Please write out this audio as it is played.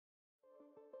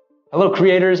Hello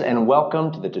creators, and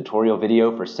welcome to the tutorial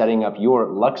video for setting up your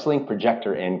LuxLink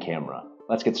projector and camera.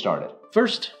 Let's get started.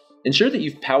 First, ensure that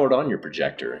you've powered on your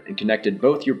projector and connected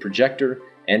both your projector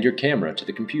and your camera to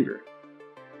the computer.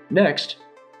 Next,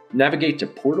 navigate to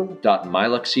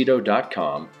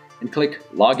portal.myluxedo.com and click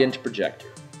Login to Projector.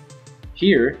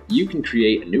 Here, you can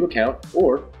create a new account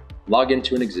or log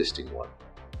into an existing one.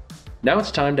 Now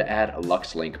it's time to add a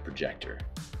LuxLink projector.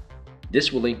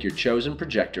 This will link your chosen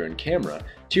projector and camera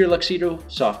to your Luxedo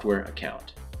software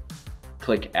account.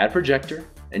 Click Add Projector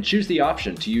and choose the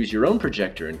option to use your own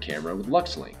projector and camera with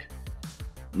LuxLink.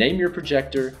 Name your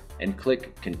projector and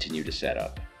click Continue to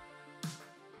Setup.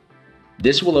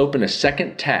 This will open a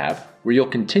second tab where you'll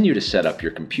continue to set up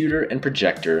your computer and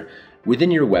projector within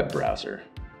your web browser.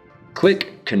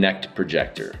 Click Connect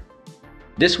Projector.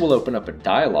 This will open up a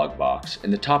dialog box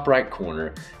in the top right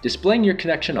corner displaying your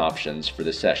connection options for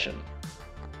the session.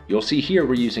 You'll see here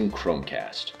we're using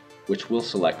Chromecast, which we'll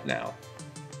select now.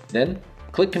 Then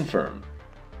click Confirm.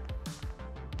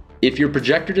 If your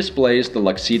projector displays the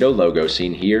Luxedo logo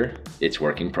seen here, it's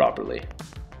working properly.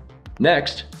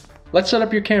 Next, let's set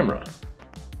up your camera.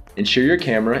 Ensure your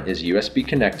camera is USB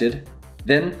connected,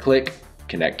 then click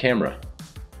Connect Camera.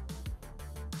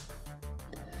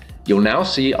 You'll now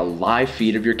see a live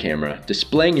feed of your camera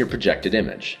displaying your projected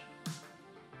image.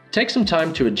 Take some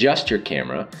time to adjust your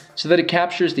camera so that it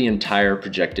captures the entire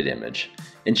projected image,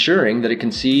 ensuring that it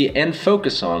can see and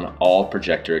focus on all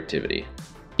projector activity.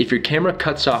 If your camera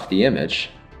cuts off the image,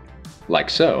 like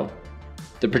so,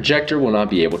 the projector will not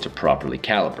be able to properly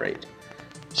calibrate.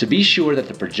 So be sure that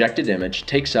the projected image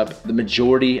takes up the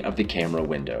majority of the camera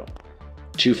window.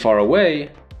 Too far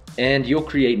away, and you'll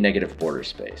create negative border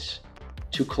space.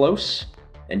 Too close,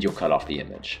 and you'll cut off the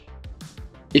image.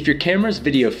 If your camera's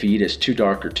video feed is too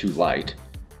dark or too light,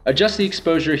 adjust the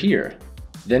exposure here,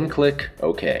 then click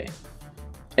OK.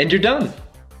 And you're done!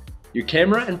 Your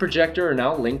camera and projector are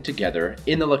now linked together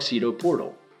in the Luxedo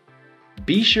portal.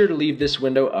 Be sure to leave this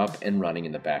window up and running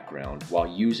in the background while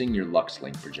using your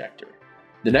LuxLink projector.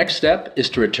 The next step is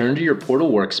to return to your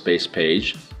portal workspace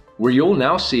page, where you'll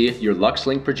now see your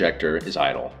LuxLink projector is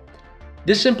idle.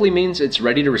 This simply means it's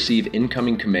ready to receive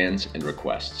incoming commands and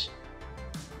requests.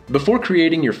 Before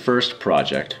creating your first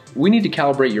project, we need to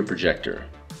calibrate your projector.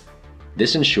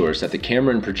 This ensures that the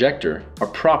camera and projector are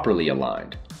properly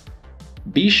aligned.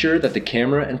 Be sure that the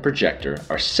camera and projector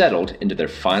are settled into their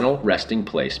final resting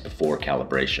place before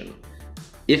calibration.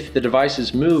 If the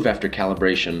devices move after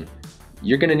calibration,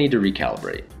 you're going to need to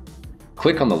recalibrate.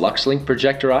 Click on the LuxLink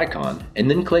projector icon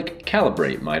and then click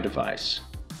Calibrate My Device.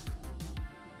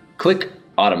 Click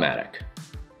Automatic.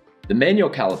 The manual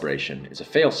calibration is a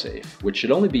failsafe, which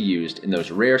should only be used in those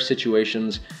rare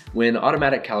situations when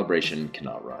automatic calibration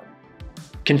cannot run.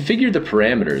 Configure the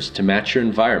parameters to match your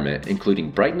environment,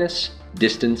 including brightness,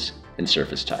 distance, and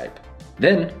surface type.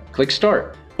 Then click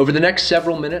Start. Over the next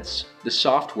several minutes, the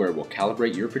software will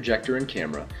calibrate your projector and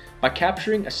camera by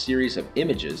capturing a series of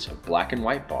images of black and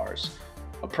white bars,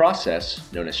 a process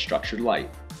known as structured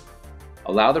light.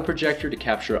 Allow the projector to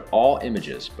capture all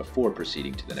images before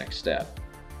proceeding to the next step.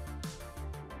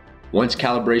 Once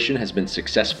calibration has been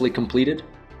successfully completed,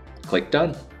 click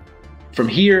Done. From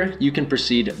here, you can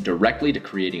proceed directly to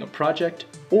creating a project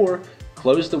or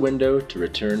close the window to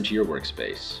return to your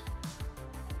workspace.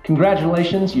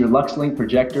 Congratulations, your LuxLink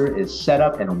projector is set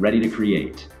up and ready to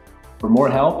create. For more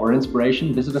help or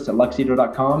inspiration, visit us at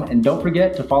luxedo.com, and don't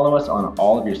forget to follow us on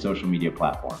all of your social media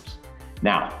platforms.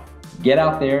 Now, get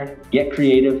out there, get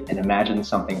creative, and imagine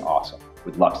something awesome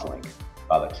with LuxLink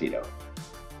by Luxedo.